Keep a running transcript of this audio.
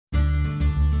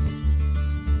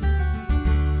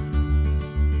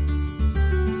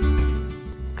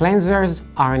Cleansers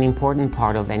are an important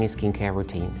part of any skincare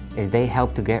routine, as they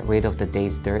help to get rid of the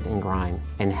day's dirt and grime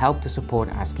and help to support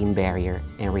our skin barrier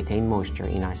and retain moisture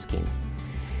in our skin.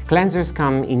 Cleansers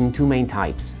come in two main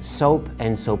types, soap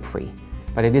and soap-free,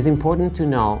 but it is important to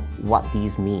know what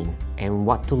these mean and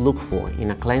what to look for in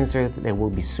a cleanser that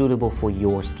will be suitable for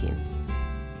your skin.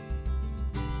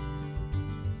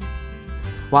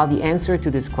 While the answer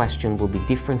to this question will be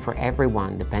different for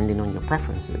everyone depending on your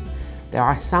preferences, there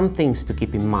are some things to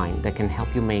keep in mind that can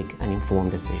help you make an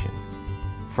informed decision.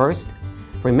 First,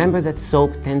 remember that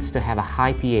soap tends to have a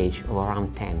high pH of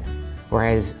around 10,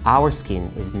 whereas our skin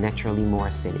is naturally more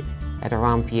acidic, at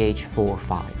around pH 4 or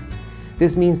 5.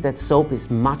 This means that soap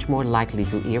is much more likely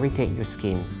to irritate your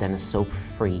skin than a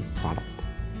soap-free product.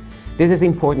 This is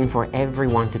important for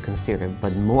everyone to consider,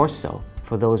 but more so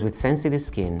for those with sensitive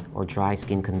skin or dry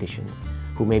skin conditions,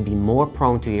 who may be more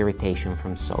prone to irritation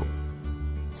from soap.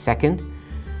 Second,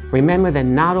 remember that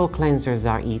not all cleansers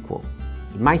are equal.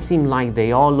 It might seem like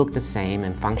they all look the same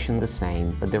and function the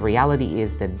same, but the reality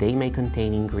is that they may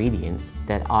contain ingredients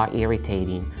that are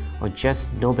irritating or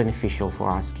just no beneficial for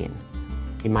our skin.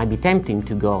 It might be tempting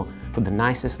to go for the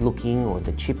nicest looking or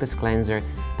the cheapest cleanser,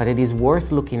 but it is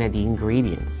worth looking at the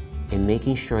ingredients and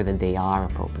making sure that they are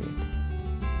appropriate.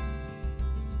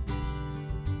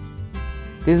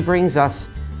 This brings us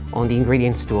on the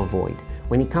ingredients to avoid.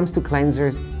 When it comes to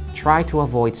cleansers, try to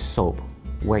avoid soap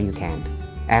where you can.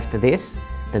 After this,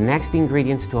 the next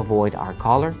ingredients to avoid are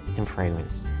color and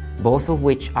fragrance, both of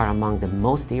which are among the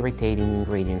most irritating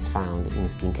ingredients found in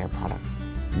skincare products,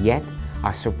 yet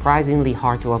are surprisingly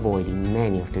hard to avoid in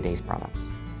many of today's products.